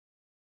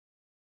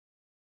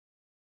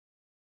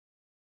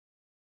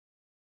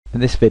In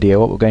this video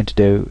what we're going to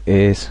do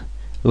is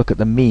look at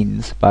the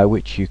means by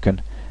which you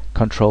can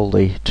control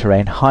the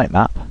terrain height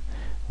map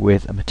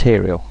with a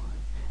material,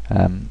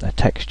 a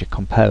texture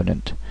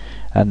component.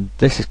 And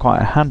this is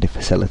quite a handy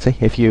facility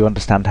if you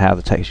understand how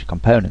the texture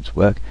components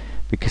work,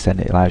 because then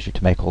it allows you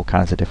to make all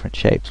kinds of different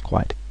shapes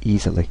quite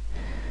easily.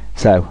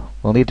 So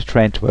we'll need a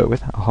terrain to work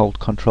with. I'll hold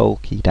Control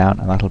key down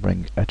and that'll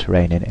bring a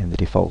terrain in the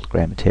default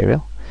grey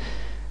material.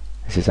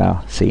 This is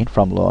our scene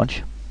from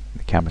launch.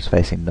 The camera's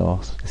facing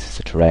north. This is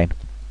the terrain.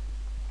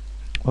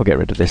 We'll get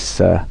rid of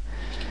this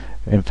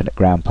infinite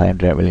ground plane, we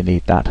don't really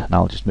need that, and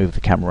I'll just move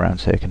the camera around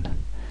so you can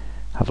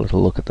have a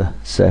little look at the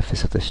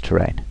surface of this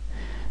terrain.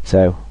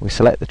 So we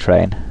select the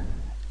terrain,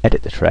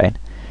 edit the terrain.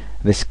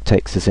 This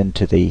takes us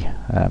into the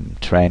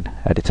terrain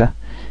editor,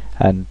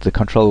 and the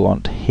control we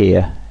want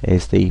here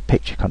is the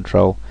picture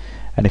control,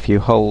 and if you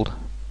hold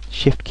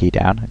Shift key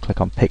down and click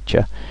on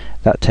picture,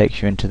 that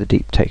takes you into the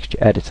deep texture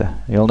editor.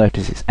 You'll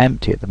notice it's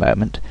empty at the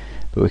moment,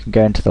 but we can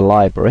go into the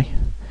library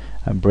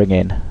and bring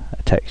in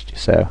a texture.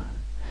 So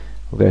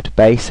we'll go to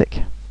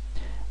basic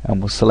and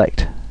we'll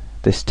select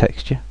this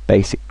texture,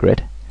 basic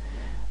grid.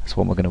 That's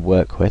what we're going to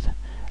work with,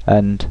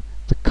 and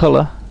the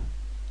colour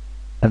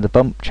and the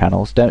bump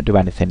channels don't do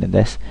anything in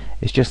this,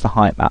 it's just the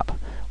height map.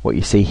 What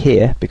you see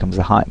here becomes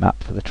the height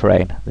map for the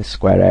terrain. This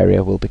square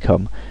area will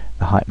become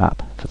the height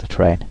map for the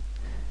terrain.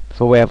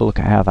 Before we have a look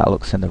at how that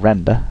looks in the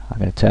render, I'm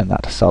going to turn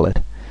that to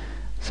solid.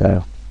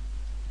 So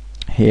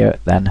here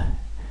then,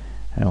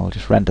 and we'll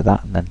just render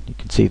that, and then you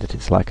can see that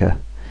it's like a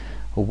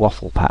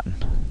waffle pattern.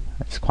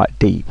 It's quite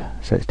deep,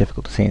 so it's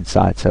difficult to see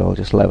inside, so I'll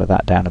just lower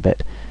that down a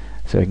bit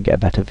so we can get a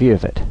better view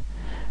of it.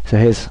 So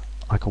here's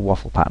like a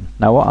waffle pattern.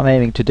 Now what I'm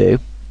aiming to do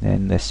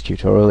in this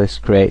tutorial is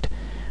create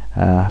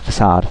a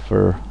facade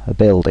for a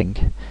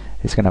building.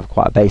 It's going to have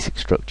quite a basic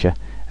structure,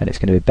 and it's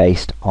going to be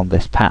based on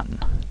this pattern.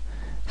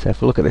 So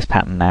if we look at this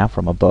pattern now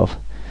from above,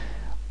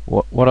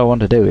 what I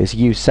want to do is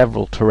use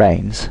several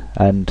terrains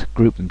and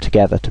group them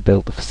together to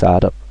build the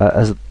facade up.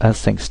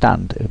 As things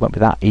stand, it won't be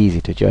that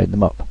easy to join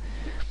them up.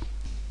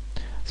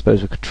 I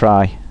suppose we could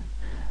try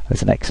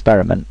as an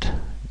experiment.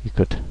 You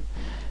could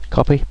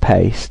copy,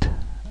 paste,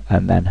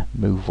 and then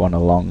move one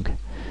along,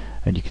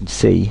 and you can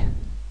see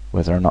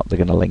whether or not they're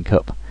going to link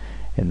up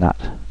in that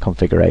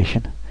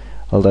configuration.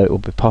 Although it will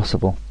be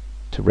possible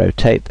to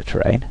rotate the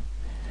terrain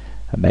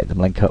and make them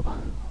link up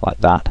like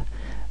that.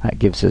 That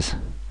gives us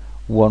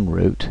one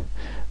route,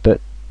 but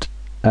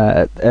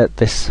at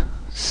this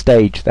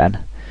stage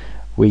then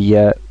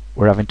we're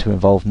having to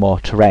involve more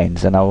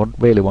terrains, and I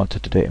really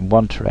wanted to do it in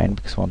one terrain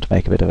because I want to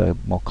make a bit of a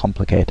more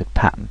complicated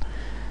pattern.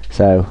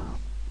 So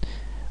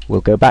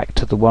we'll go back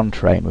to the one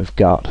terrain we've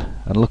got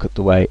and look at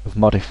the way of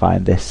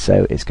modifying this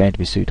so it's going to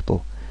be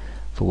suitable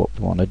for what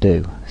we want to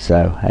do.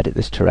 So edit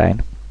this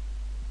terrain,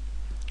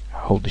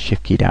 hold the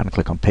Shift key down and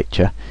click on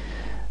picture.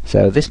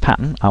 So this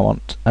pattern, I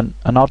want an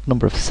odd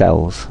number of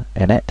cells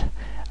in it,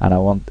 and I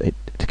want it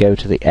to go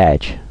to the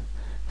edge.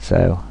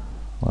 So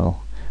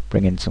we'll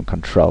bring in some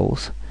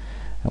controls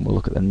and we'll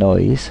look at the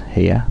noise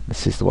here.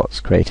 This is what's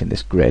creating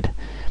this grid,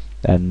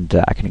 and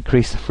I can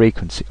increase the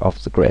frequency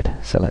of the grid.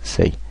 So let's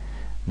see how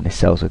many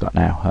cells we've got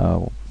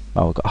now.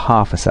 Well, we've got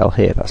half a cell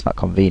here, that's not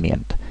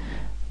convenient.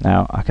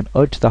 Now I can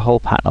udge the whole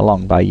pattern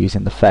along by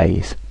using the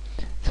phase.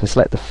 So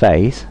select the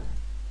phase.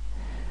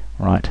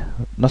 Right,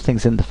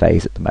 nothing's in the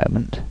phase at the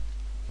moment.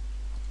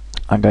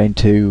 I'm going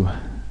to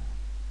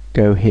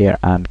go here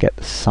and get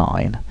the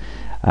sine,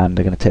 and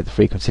I'm going to take the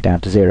frequency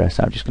down to 0.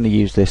 So I'm just going to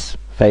use this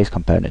phase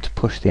component to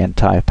push the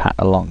entire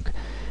pattern along.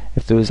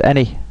 If there was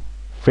any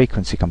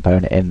frequency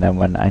component in, then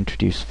when I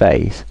introduce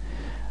phase,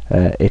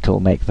 it'll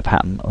make the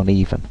pattern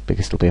uneven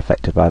because it'll be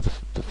affected by the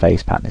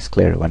phase pattern. It's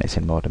clearer when it's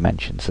in more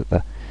dimensions that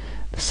the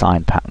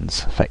sine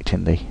patterns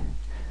affecting the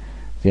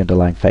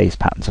underlying phase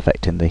patterns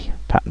affecting the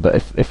pattern. But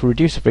if we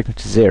reduce the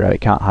frequency to 0,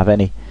 it can't have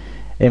any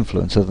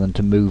influence other than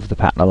to move the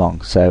pattern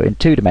along. So in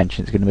 2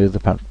 dimensions it's going to move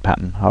the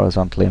pattern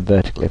horizontally and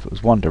vertically. If it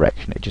was one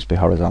direction it'd just be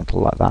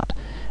horizontal like that.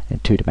 In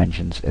 2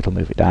 dimensions it'll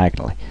move it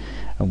diagonally.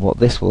 And what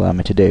this will allow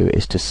me to do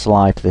is to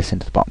slide this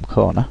into the bottom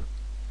corner.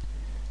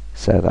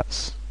 So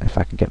that's, if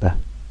I can get well,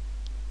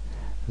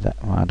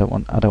 I don't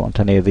want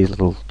any of these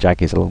little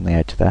jaggies along the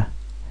edge there.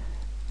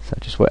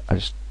 So I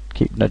just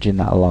keep nudging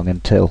that along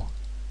until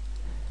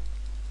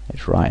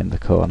it's right in the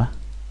corner.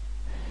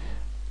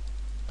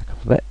 Back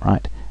up a bit,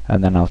 right,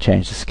 and then I'll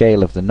change the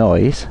scale of the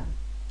noise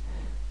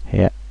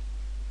here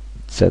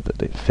so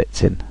that it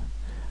fits in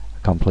a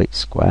complete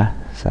square.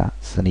 So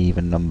that's an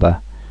even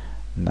number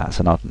and that's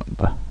an odd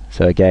number.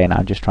 So again,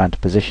 I'm just trying to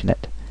position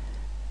it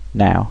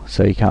now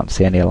so you can't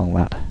see any along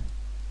that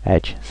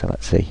edge. So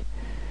let's see,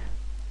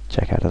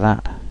 check out of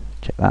that,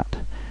 check that.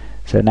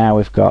 So now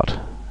we've got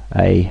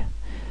a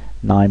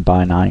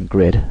 9x9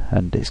 grid,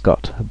 and it's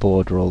got a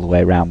border all the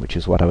way around, which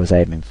is what I was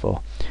aiming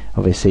for.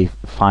 Obviously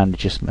fine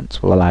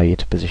adjustments will allow you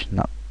to position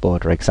that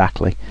border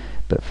exactly,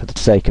 but for the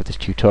sake of this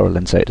tutorial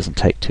and so it doesn't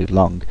take too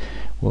long,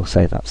 we'll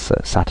say that's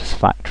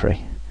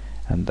satisfactory,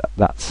 and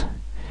that's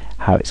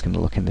how it's going to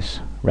look in this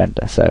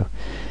render. So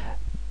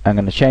I'm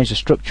going to change the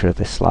structure of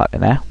this slightly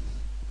now.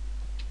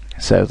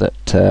 so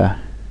that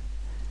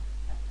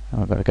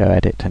I've got to go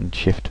edit and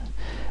shift,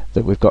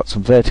 that we've got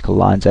some vertical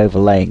lines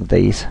overlaying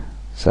these.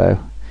 So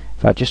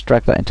if I just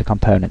drag that into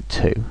component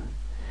 2,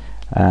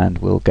 and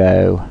we'll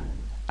go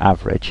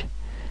average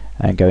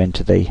and go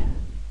into the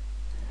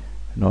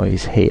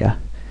noise here,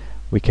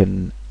 we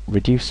can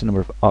reduce the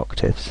number of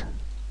octaves.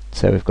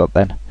 So we've got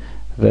then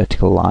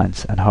vertical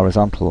lines and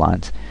horizontal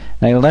lines.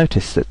 Now you'll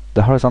notice that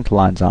the horizontal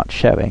lines aren't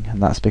showing,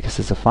 and that's because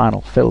there's a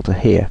final filter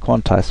here,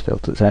 quantized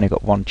filter, that's only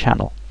got one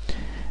channel.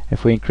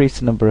 If we increase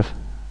the number of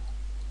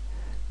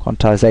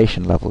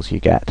quantization levels you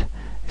get,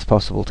 it's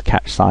possible to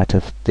catch sight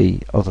of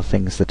the other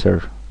things that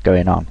are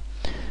going on.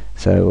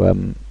 So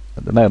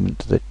at the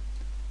moment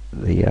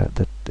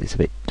it's a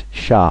bit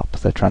sharp,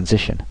 the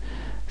transition.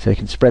 So you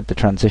can spread the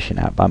transition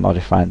out by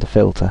modifying the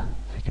filter.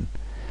 If you can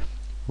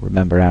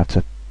remember how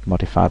to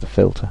modify the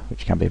filter,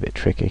 which can be a bit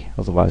tricky,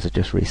 otherwise I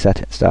just reset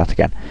it and start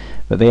again.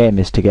 But the aim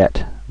is to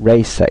get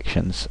raised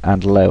sections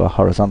and lower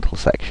horizontal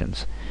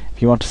sections.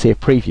 If you want to see a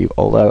preview,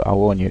 although I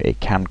warn you it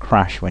can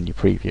crash when you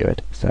preview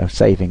it, so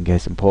saving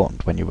is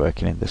important when you're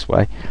working in this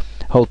way.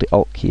 Hold the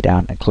Alt key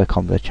down and click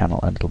on the channel,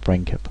 and it'll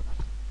bring up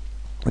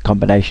the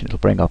combination. It'll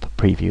bring up a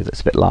preview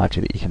that's a bit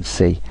larger that you can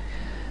see.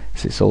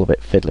 So it's all a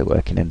bit fiddly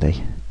working in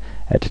the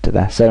editor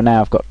there. So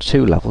now I've got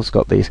two levels,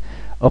 got these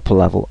upper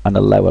level and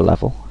a lower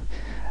level,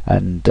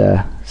 and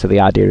so the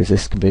idea is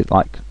this can be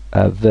like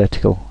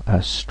vertical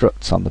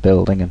struts on the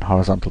building and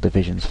horizontal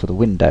divisions for the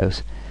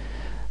windows.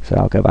 So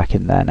I'll go back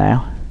in there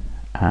now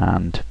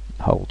and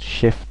hold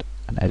shift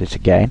and edit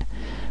again.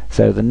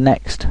 So the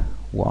next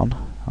one,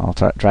 I'll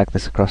drag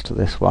this across to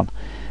this one,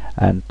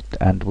 and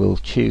we'll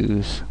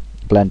choose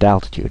blend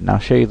altitude. And I'll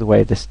show you the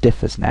way this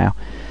differs now.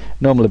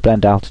 Normally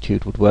blend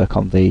altitude would work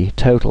on the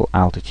total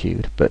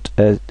altitude, but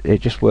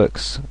it just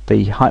works,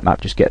 the height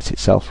map just gets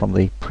itself from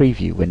the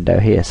preview window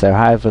here. So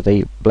however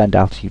the blend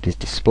altitude is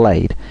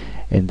displayed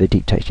in the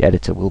deep texture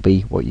editor will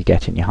be what you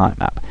get in your height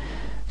map.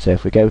 So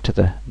if we go to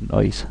the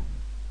noise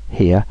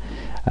here,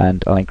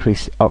 and I'll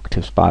increase the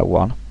octaves by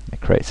 1,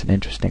 it creates an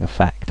interesting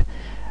effect.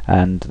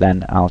 And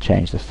then I'll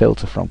change the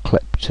filter from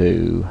clip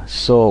to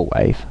saw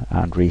wave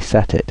and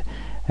reset it,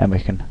 and we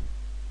can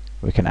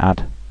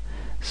add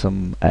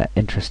some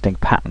interesting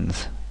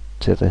patterns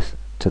to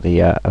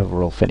the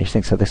overall finished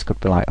thing. So this could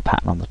be like a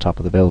pattern on the top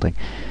of the building.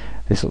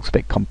 This looks a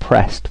bit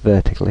compressed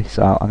vertically,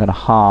 so I'm going to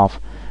halve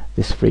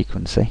this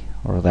frequency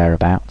or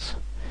thereabouts.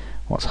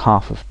 What's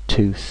half of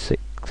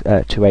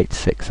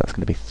 286? That's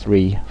going to be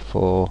 3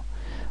 4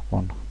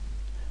 1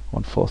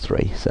 1 4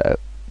 3. So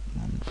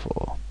 1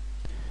 4.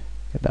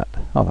 Get that.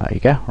 Oh, there you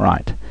go.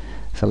 Right.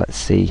 So let's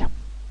see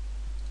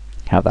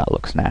how that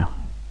looks now.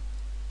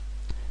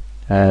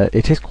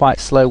 It is quite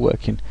slow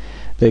working.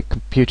 The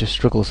computer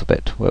struggles a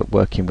bit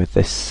working with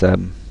this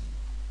in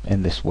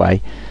this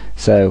way.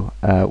 So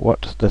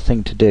what the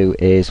thing to do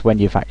is, when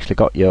you've actually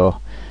got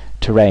your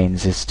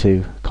terrains, is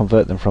to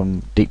convert them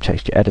from deep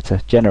texture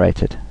editor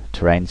generated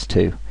terrains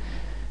to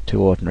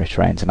ordinary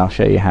terrains, and I'll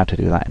show you how to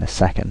do that in a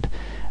second.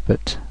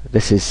 But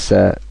this is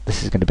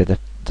going to be the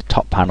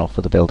top panel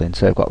for the building.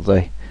 So I've got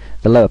the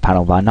lower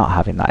panel by not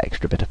having that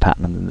extra bit of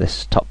pattern, and then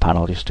this top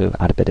panel just to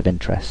add a bit of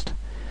interest.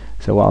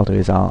 So what I'll do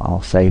is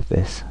I'll save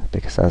this,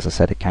 because as I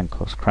said it can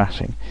cause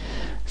crashing.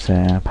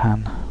 So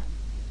pan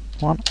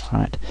 1,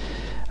 right,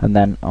 and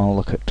then I'll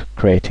look at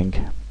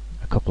creating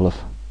a couple of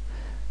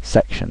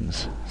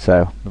sections.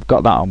 So we've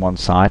got that on one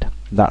side,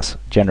 that's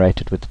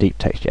generated with the deep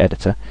texture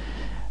editor,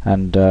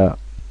 and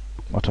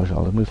what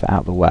I'll move that out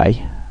of the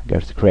way,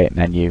 go to the create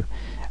menu,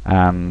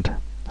 and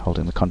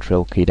holding the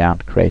control key down,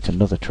 create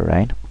another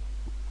terrain.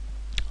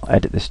 I'll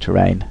edit this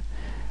terrain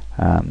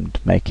and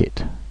make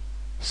it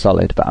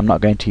solid, but I'm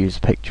not going to use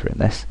a picture in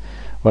this.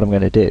 What I'm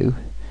going to do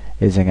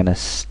is I'm going to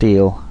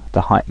steal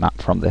the height map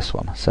from this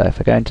one. So if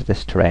I go into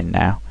this terrain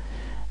now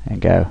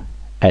and go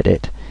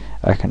edit,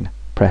 I can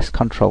press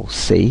Ctrl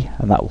C,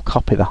 and that will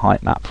copy the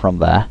height map from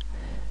there,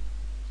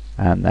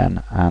 and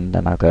then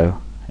I'll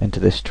go into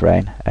this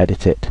terrain,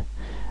 edit it,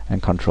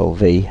 and Ctrl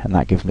V, and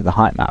that gives me the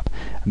height map.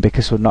 And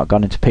because we've not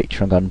gone into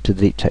picture and gone into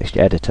the deep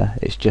texture editor,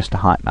 it's just a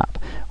height map,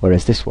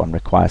 whereas this one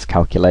requires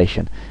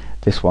calculation.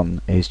 This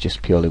one is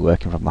just purely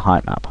working from the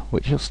height map,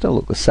 which will still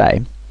look the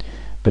same,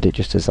 but it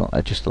just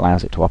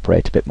allows it to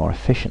operate a bit more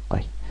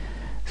efficiently.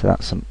 So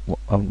that's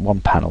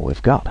one panel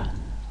we've got.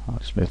 I'll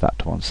just move that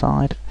to one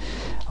side.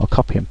 I'll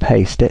copy and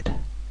paste it,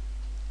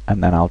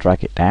 and then I'll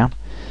drag it down.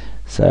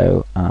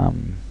 So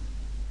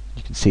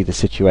you can see the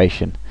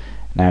situation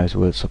now as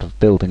we're sort of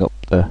building up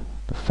the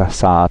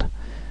facade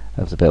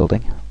of the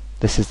building.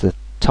 This is the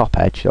top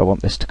edge. I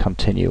want this to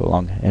continue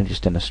along and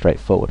just in a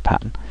straightforward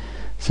pattern.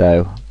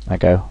 So I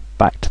go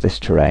back to this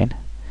terrain,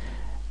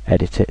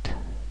 edit it,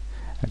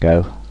 I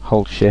go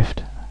hold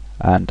shift,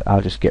 and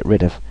I'll just get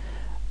rid of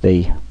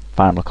the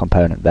final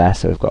component there.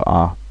 So we've got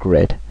our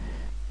grid.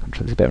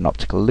 There's a bit of an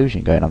optical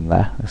illusion going on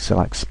there. It's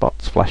like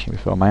spots flashing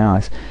before my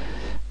eyes.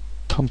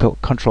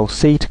 Control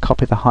C to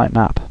copy the height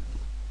map,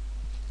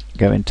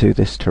 go into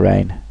this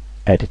terrain,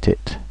 edit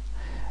it,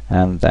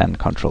 and then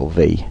Control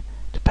V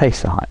to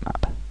paste the height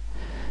map.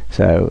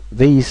 So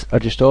these are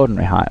just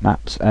ordinary height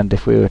maps, and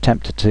if we were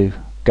tempted to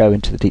go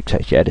into the deep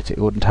texture editor, it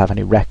wouldn't have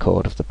any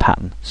record of the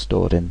pattern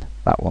stored in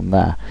that one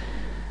there.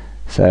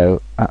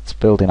 So that's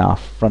building our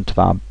front of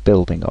our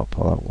building up,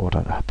 or what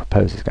I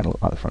propose is going to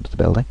look like the front of the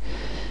building.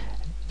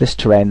 This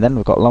terrain then,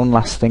 we've got one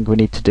last thing we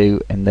need to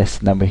do in this,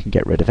 and then we can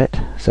get rid of it.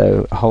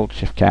 So hold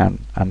shift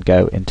down and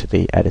go into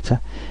the editor.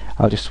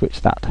 I'll just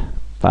switch that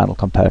final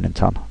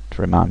component on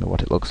to remind me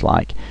what it looks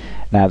like.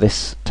 Now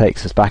this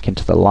takes us back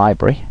into the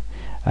library,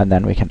 and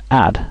then we can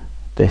add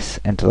this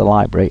into the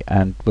library,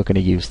 and we're going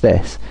to use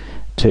this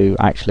to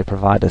actually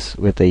provide us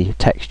with the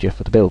texture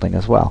for the building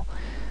as well.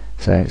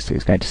 So it's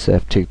going to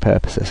serve two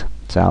purposes.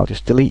 So I'll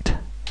just delete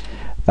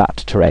that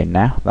terrain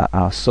now, that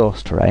our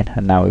source terrain,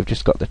 and now we've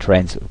just got the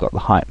terrains that we've got the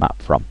height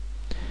map from.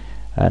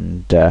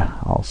 And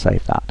I'll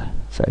save that.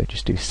 So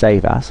just do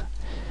save as,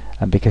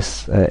 and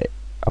because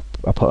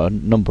I put a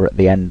number at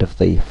the end of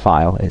the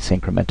file, it's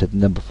incremented the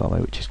number for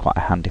me, which is quite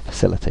a handy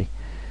facility.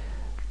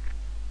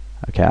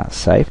 Okay, that's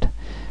saved.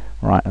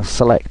 Right, I'll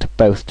select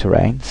both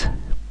terrains,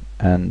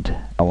 and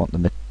I want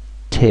the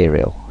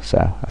material,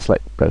 so I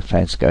select both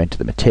terrains to go into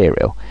the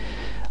material,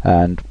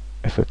 and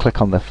if we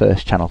click on the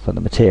first channel for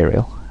the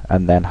material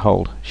and then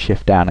hold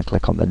shift down and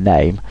click on the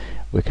name,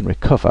 we can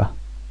recover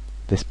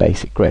this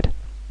basic grid.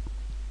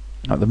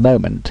 At the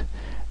moment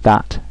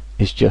that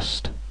is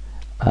just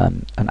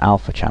an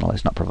alpha channel,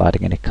 it's not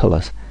providing any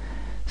colours,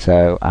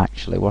 so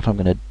actually what I'm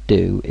going to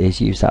do is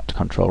use that to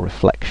control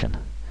reflection.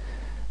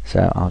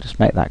 So I'll just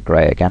make that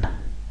grey again,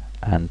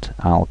 and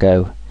I'll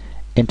go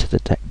into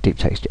the deep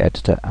texture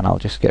editor, and I'll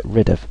just get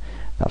rid of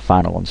that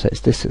final one. So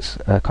this is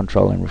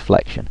controlling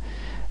reflection.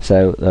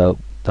 So the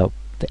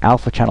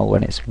alpha channel,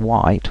 when it's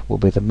white, will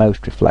be the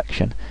most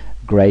reflection,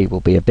 grey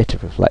will be a bit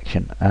of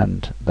reflection,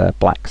 and the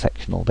black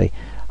section will be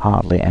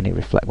hardly any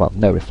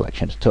no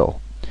reflection at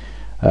all.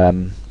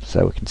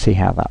 So we can see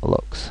how that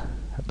looks.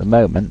 At the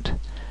moment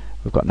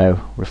we've got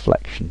no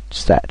reflection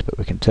set, but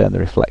we can turn the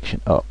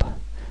reflection up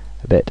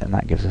a bit, and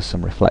that gives us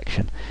some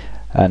reflection.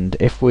 And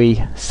if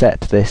we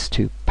set this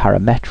to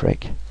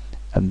parametric,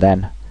 and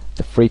then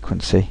the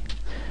frequency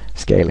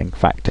scaling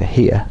factor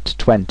here to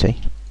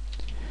 20,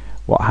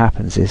 what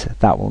happens is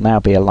that will now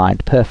be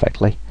aligned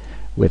perfectly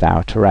with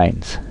our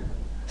terrains.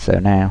 So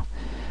now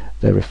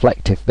the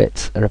reflective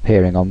bits are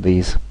appearing on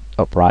these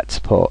upright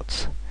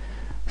supports,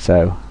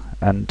 so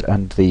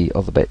and the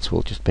other bits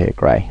will just be a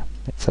grey.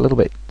 It's a little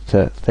bit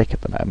thick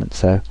at the moment,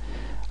 so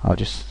I'll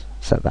just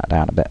set that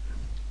down a bit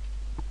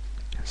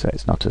so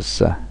it's not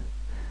as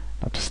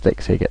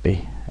thick, so you get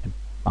the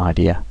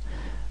idea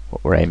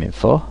what we're aiming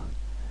for.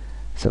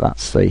 So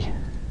that's the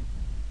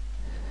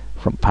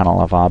front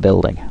panel of our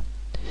building.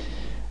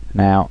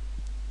 Now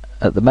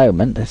at the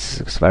moment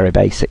this is very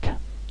basic,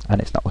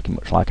 and it's not looking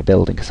much like a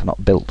building because I've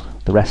not built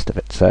the rest of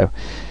it, so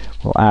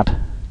we'll add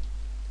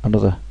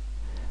another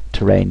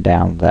terrain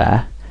down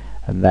there,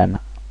 and then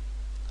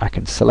I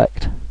can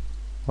select,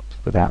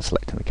 without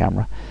selecting the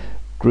camera,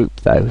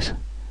 group those,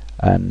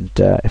 and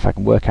if I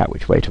can work out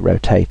which way to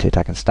rotate it,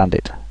 I can stand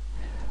it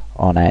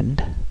on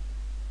end.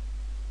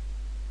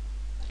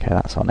 Okay,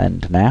 that's on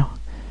end now.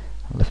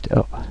 I'll lift it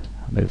up,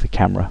 I'll move the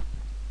camera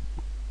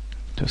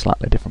to a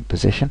slightly different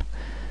position,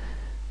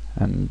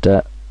 and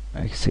you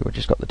can see we've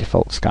just got the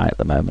default sky at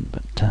the moment,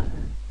 but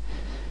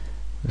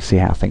we'll see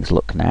how things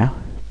look now.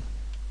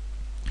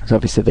 So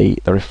obviously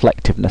the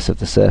reflectiveness of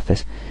the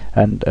surface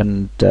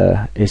and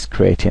is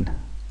creating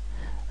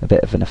a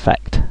bit of an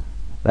effect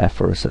there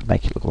for us that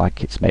make it look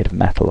like it's made of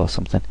metal or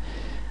something.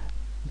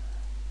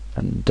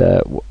 And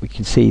what we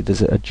can see,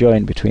 there's a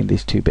join between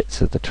these two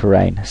bits of the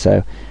terrain,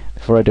 so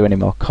before I do any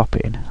more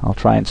copying I'll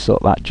try and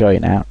sort that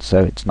join out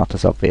so it's not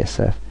as obvious.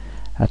 So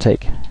I'll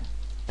take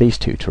these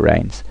two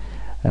terrains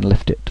and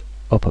lift it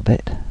up a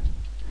bit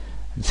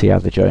and see how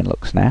the join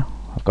looks now.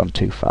 I've gone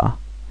too far.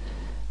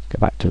 Go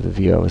back to the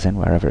view I was in,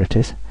 wherever it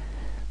is.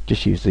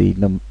 Just use the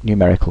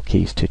numerical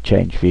keys to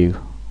change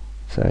view,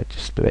 so it's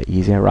just a bit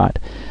easier. Right,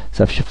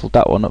 so I've shuffled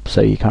that one up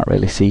so you can't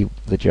really see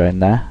the join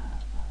there,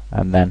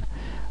 and then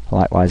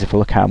likewise if we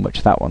look how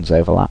much that one's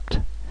overlapped,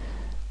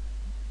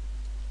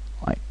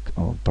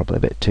 probably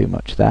a bit too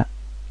much there.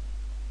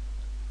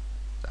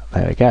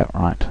 There we go.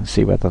 Right, and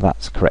see whether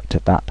that's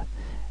corrected that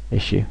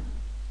issue.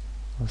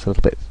 It's a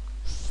little bit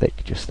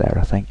thick just there,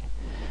 I think.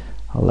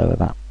 I'll lower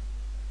that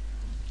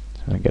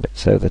so I can get it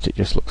so that it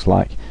just looks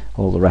like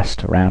all the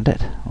rest around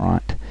it.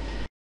 Right,